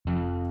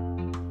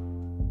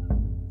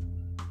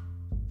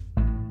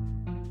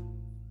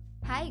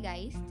Hi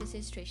guys, this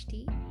is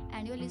Shrishti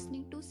and you're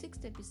listening to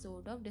 6th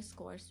episode of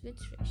Discourse with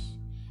Shrish.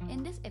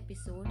 In this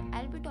episode,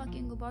 I'll be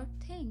talking about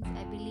things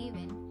I believe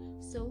in.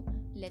 So,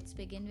 let's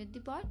begin with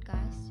the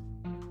podcast.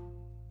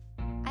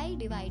 I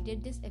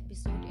divided this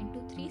episode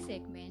into 3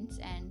 segments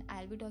and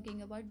I'll be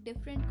talking about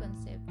different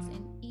concepts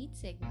in each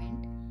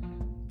segment.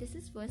 This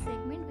is first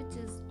segment which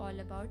is all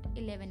about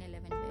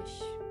 1111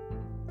 Wish.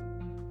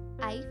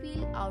 I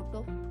feel out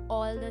of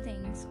all the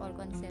things or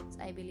concepts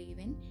I believe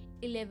in,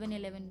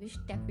 1111 Wish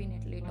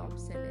definitely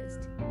tops the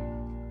list.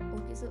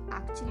 Okay, so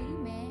actually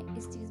मैं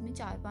इस चीज़ में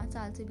 4-5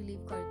 साल से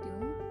believe करती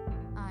हूँ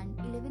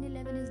and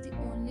 1111 is the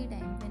only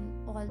time when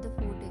all the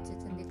 4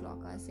 digits in the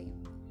clock are same.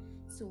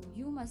 So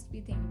you must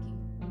be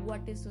thinking,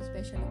 what is so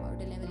special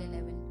about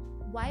 1111?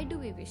 Why do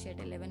we wish at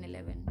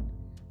 1111?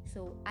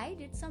 So I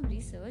did some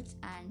research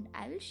and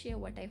I will share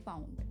what I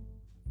found.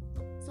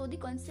 So the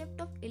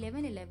concept of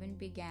 1111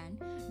 began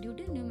due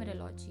to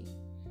numerology.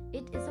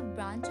 It is a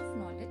branch of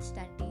knowledge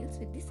that deals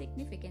with the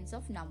significance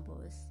of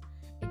numbers.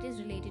 It is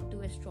related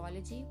to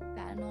astrology,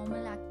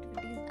 paranormal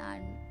activities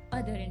and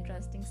other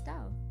interesting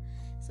stuff.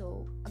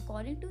 So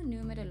according to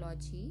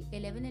numerology,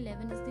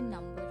 1111 is the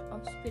number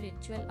of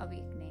spiritual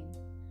awakening.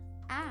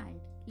 And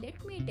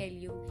let me tell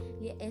you,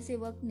 ये ऐसे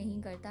work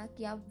नहीं करता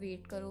कि आप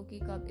wait करो कि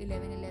कब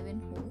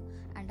 1111 हो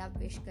and आप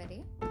विश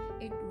करें.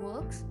 It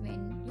works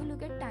when you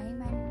look at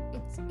time and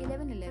it's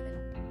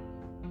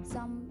 1111.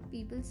 Some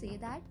people say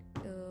that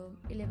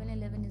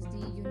 1111 is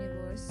the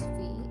universe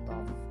way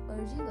of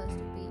urging us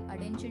to pay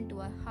attention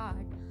to our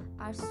heart,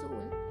 our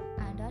soul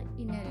and our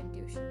inner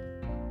intuition.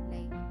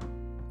 Like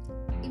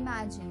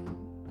imagine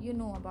you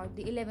know about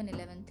the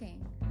 1111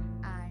 thing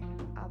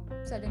and आप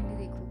suddenly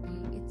देखो कि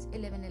it's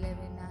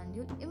 1111 and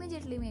you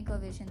immediately make a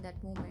wish in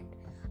that moment.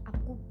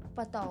 आपको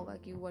पता होगा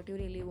कि what you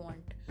really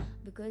want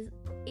because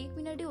 1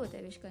 minute ही होता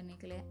है wish करने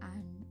के लिए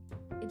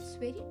and it's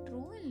very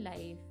true in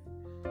life.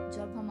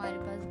 जब हमारे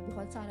पास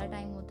बहुत सारा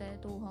टाइम होता है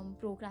तो हम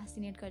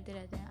प्रोक्रेस्टिनेट करते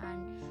रहते हैं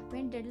and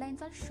when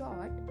deadlines are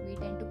short we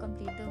tend to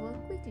complete the work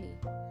quickly.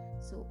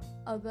 So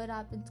अगर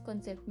आप इस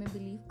concept में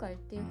believe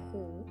करते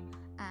हो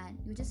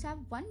and you just have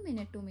 1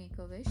 minute to make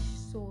a wish,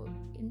 so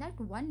in that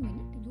 1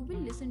 minute you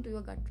will listen to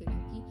your gut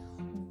feeling कि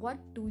what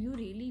do you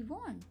really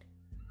want.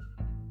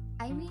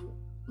 I mean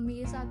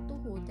मेरे साथ तो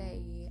होता है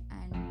ये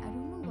and I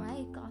don't know why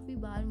काफ़ी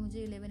बार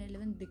मुझे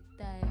 1111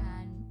 दिखता है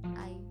and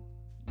I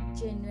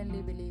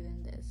genuinely believe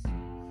in this.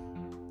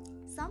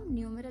 Some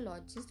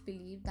numerologists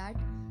believe that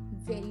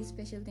very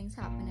special things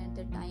happen at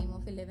the time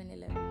of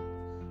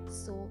 1111.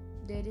 So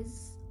there is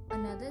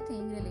another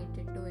thing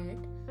related to it,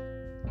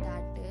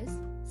 that is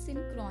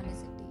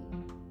synchronicity.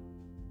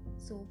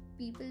 So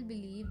people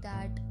believe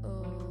that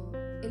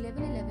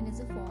 1111 is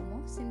a form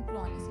of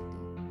synchronicity.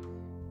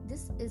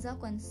 This is a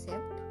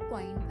concept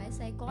coined by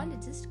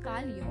psychologist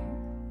Carl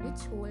Jung,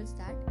 which holds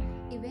that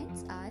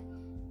events are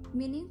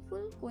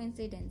meaningful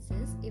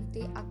coincidences if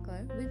they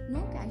occur with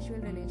no casual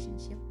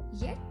relationship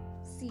yet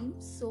seem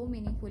so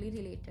meaningfully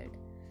related.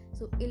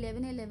 So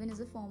 1111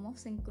 is a form of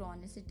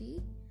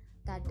synchronicity,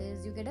 that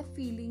is you get a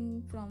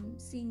feeling from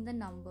seeing the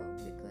number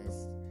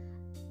because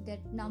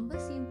that number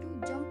seem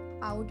to jump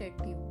out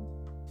at you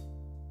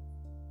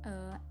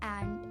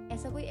and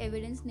ऐसा कोई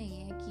evidence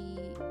नहीं है कि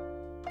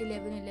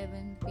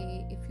 1111 पे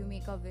if you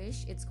make a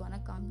wish it's gonna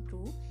come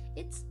true.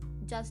 It's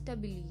just a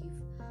belief.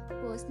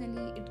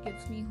 Personally it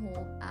gives me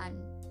hope and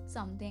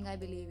something I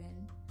believe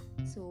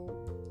in. So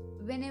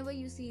whenever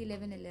you see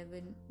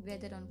 1111,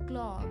 whether on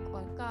clock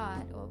or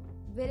car or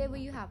wherever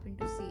you happen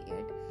to see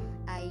it,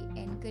 I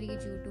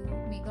encourage you to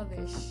make a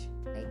wish.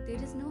 Like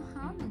there is no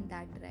harm in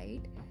that,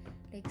 right?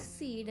 Like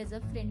see it as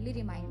a friendly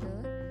reminder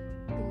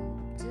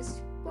to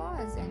just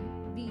pause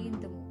and be in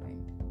the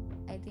moment.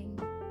 I think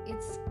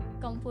it's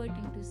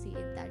comforting to see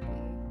it that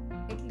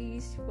way, at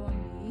least for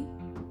me.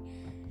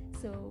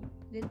 So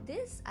with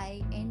this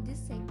I end this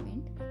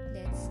segment.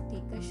 Let's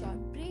take a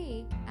short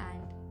break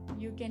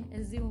and you can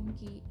assume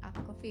कि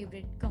आपका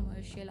favorite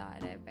commercial आ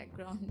रहा है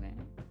background में.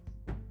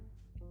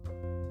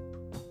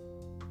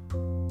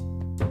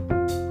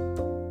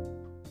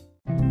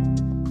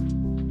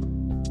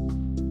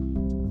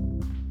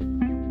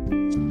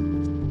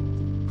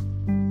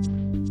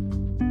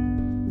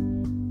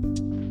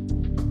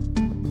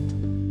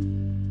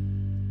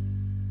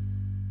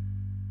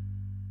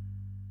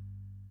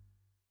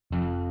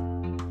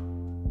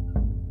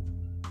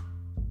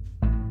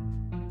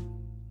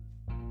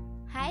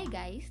 Hi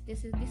guys,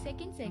 this is the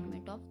second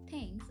segment of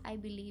things I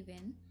believe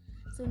in.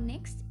 So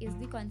next is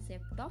the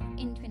concept of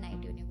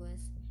infinite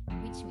universe,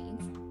 which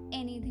means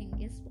anything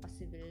is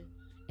possible.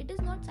 It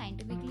is not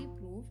scientifically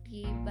proved,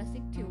 ये बस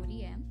एक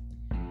theory है.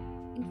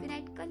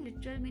 Infinite का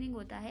literal meaning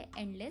होता है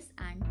endless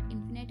and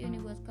infinite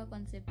universe का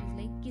concept is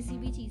like किसी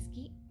भी चीज़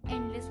की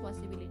endless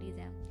possibilities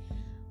हैं.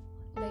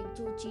 Like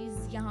जो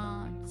चीज़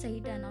यहाँ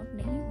सही turn out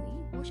नहीं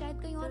हुई वो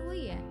शायद कहीं और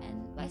हुई है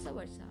and vice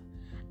versa.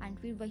 एंड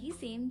फिर वही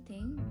सेम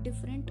थिंग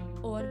डिफरेंट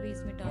और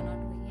वेज में टर्न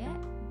आउट हुई है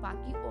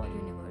बाकी और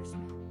यूनिवर्स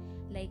में.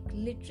 Like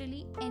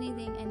literally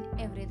anything and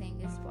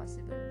everything is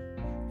possible.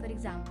 For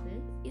example,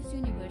 इस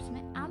universe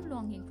में I'm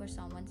longing for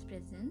someone's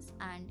presence,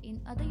 and in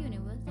other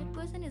universe that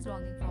person is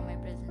longing for my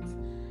presence,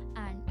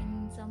 and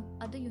in some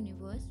other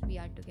universe we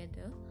are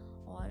together,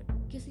 और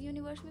किसी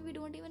universe में we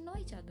don't even know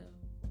each other.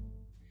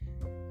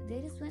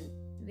 There is one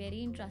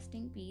very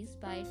interesting piece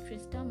by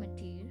Trista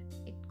Matir.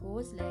 It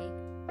goes like,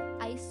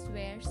 I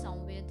swear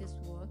somewhere this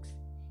works,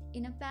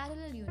 in a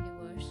parallel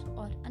universe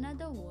or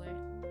another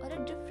world or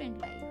a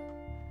different life.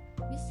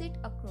 We sit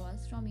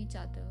across from each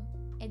other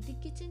at the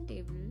kitchen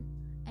table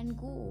and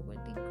go over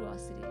the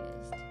grocery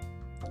list.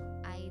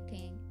 I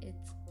think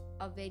it's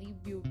a very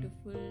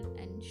beautiful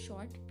and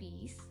short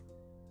piece.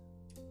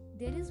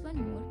 There is one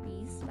more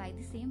piece by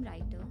the same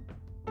writer.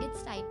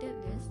 Its title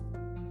is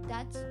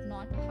That's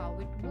Not How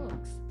It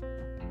Works.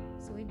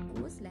 So it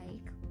goes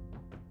like,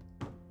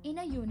 in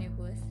a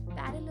universe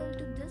parallel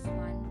to this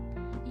one,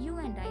 you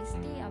and I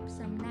stay up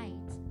some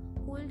nights,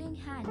 holding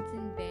hands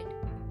in bed,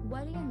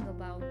 worrying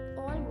about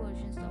all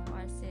versions of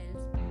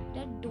ourselves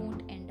that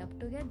don't end up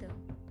together.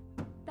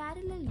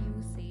 Parallel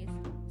you says,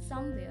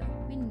 somewhere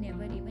we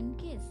never even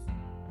kiss.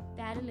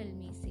 Parallel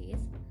me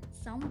says,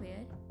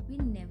 somewhere we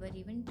never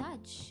even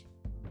touch.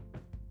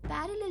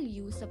 Parallel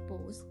you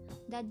suppose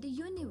that the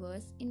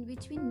universe in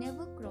which we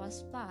never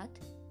cross path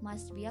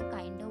must be a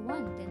kinder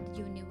one than the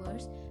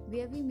universe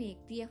where we make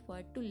the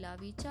effort to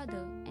love each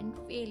other and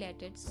fail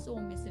at it so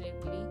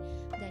miserably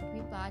that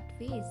we part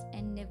ways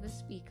and never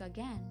speak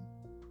again.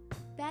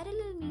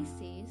 Parallel me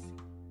says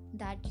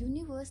that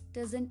universe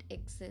doesn't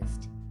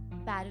exist.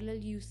 Parallel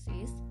you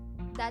says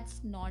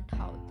that's not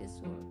how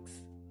this works.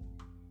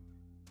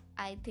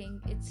 I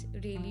think it's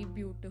really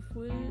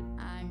beautiful,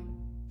 and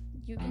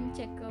you can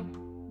check up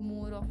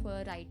more of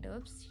her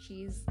write-ups.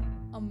 She's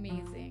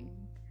amazing.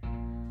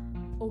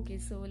 Okay,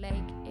 so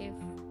like if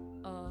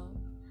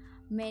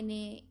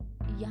मैंने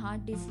यहाँ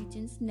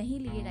decisions नहीं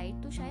लिए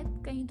right, तो शायद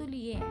कहीं तो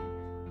लिए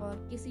हैं,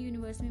 और किसी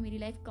यूनिवर्स में मेरी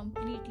लाइफ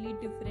कम्प्लीटली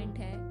डिफरेंट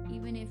है.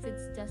 Even if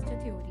it's just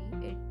a theory,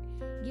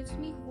 it gives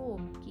me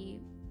hope कि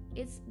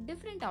it's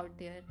different out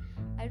there.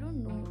 I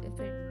don't know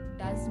if it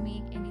does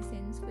make any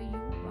sense for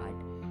you,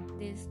 but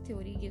this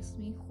theory gives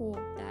me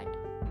hope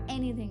that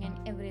anything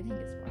and everything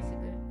is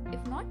possible.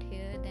 If not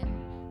here, then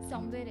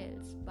somewhere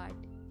else,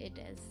 but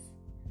it is.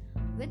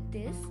 With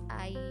this,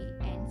 I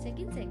end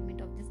second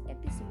segment of this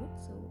episode,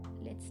 so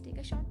let's take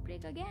a short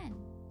break again.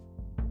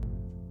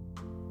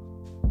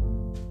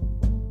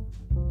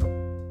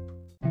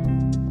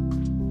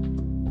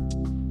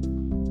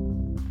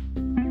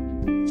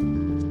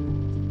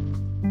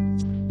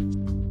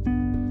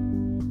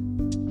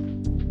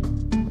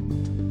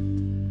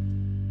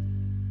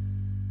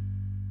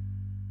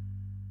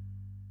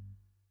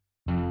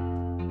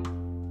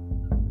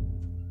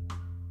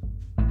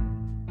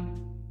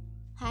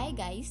 Hi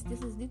guys,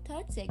 this is the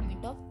third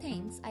segment of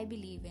Things I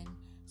Believe in.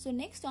 So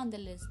next on the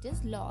list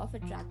is Law of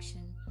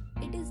Attraction.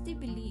 It is the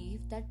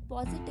belief that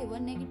positive or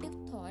negative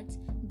thoughts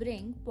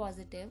bring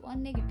positive or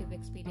negative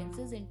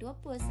experiences into a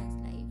person's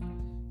life.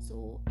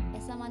 So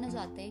ऐसा माना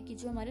जाता है कि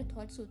जो हमारे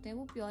thoughts होते हैं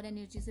वो pure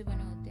energy से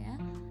बने होते हैं,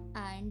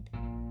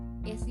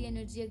 and ऐसी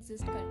energy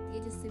exist करती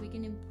है जिससे we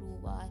can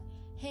improve our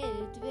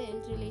health,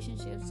 wealth,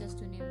 relationships, just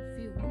to name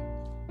few.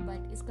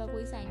 But इसका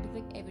कोई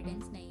scientific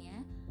evidence नहीं है.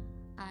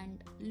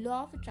 And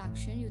law of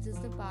attraction uses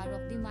the power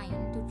of the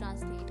mind to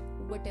translate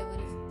whatever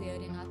is there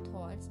in our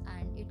thoughts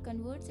and it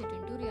converts it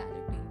into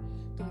reality.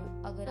 तो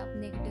अगर आप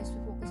negatives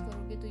पे focus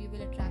करोगे तो you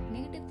will attract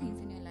negative things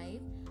in your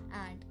life,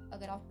 and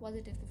अगर आप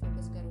positive पे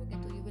focus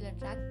करोगे तो you will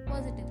attract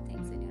positive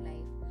things in your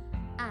life.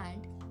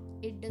 And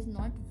it does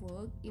not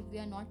work if we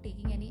are not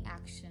taking any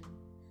action.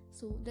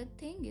 So the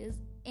thing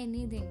is,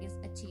 anything is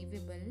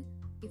achievable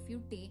if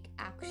you take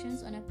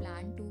actions on a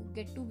plan to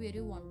get to where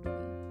you want to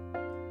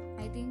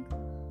be. I think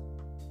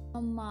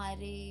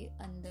हमारे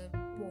अंदर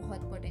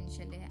बहुत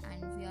potential है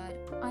and we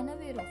are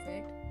unaware of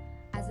it.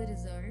 As a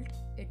result,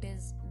 it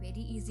is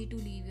very easy to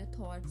leave your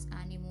thoughts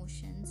and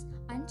emotions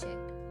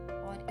unchecked,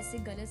 और इससे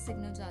गलत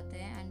signal जाते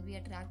हैं and we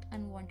attract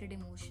unwanted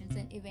emotions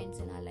and events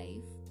in our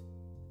life.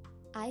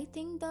 I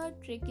think the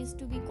trick is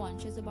to be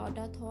conscious about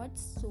our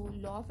thoughts. So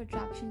law of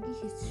attraction की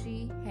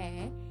history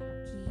है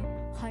कि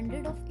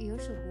 100 of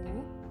years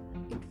ago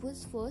it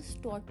was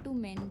first taught to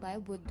men by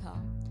Buddha.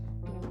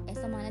 तो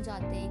ऐसा माना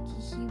जाता है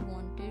कि he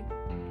wanted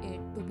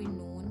it to be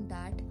known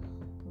that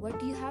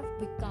what you have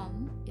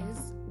become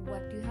is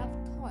what you have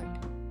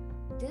thought.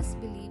 This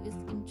belief is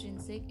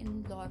intrinsic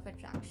in law of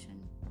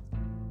attraction.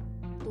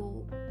 तो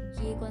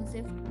ये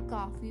concept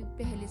काफ़ी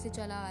पहले से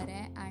चला आ रहा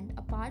है, and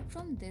apart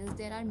from this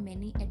there are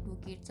many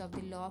advocates of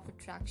the law of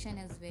attraction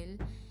as well,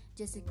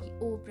 जैसे कि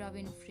Oprah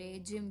Winfrey,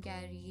 Jim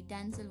Carrey,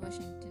 डेंसल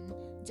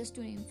Washington, just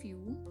to name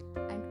few.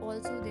 And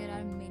also there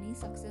are many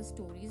success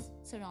stories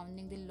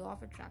surrounding the law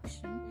of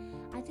attraction.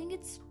 I think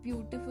it's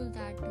beautiful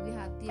that we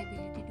have the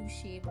ability to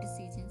shape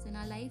decisions in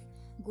our life,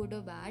 good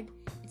or bad.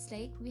 It's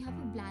like we have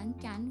a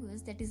blank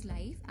canvas that is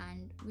life,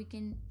 and we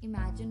can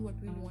imagine what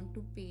we want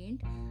to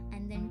paint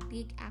and then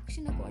take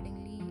action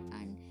accordingly,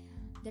 and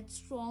that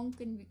strong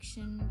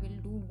conviction will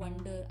do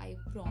wonder, I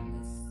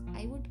promise.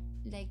 I would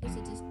like to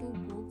suggest 2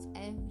 books I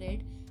have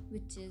read,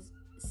 which is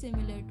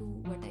similar to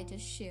what I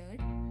just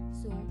shared.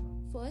 So,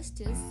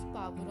 first is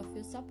Power of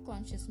Your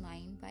Subconscious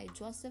Mind by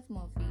Joseph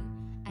Murphy,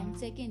 and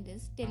second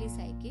is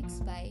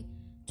Telepsychics by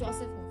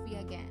Joseph Murphy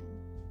again.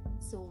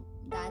 So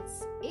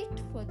that's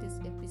it for this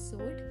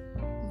episode.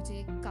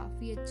 मुझे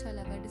काफ़ी अच्छा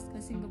लगा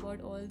discussing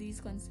about all these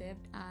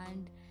concepts,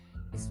 and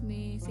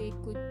इसमें से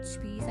कुछ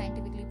भी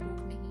scientifically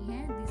proved नहीं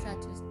है. These are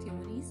just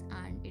theories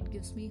and it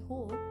gives me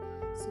hope.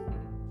 So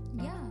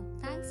yeah,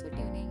 thanks for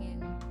tuning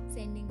in.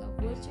 Sending a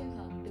virtual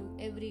hug to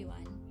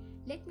everyone.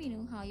 Let me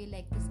know how you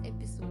like this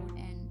episode,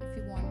 and if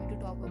you want me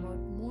to talk about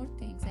more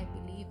things I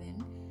believe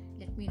in,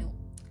 let me know.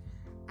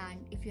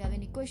 And if you have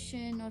any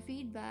question or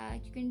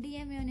feedback, you can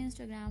DM me on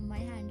Instagram. My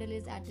handle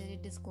is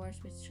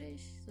 @discourse with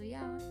Trish. So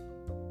yeah,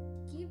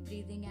 keep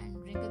breathing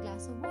and drink a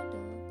glass of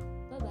water.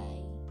 Bye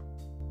bye.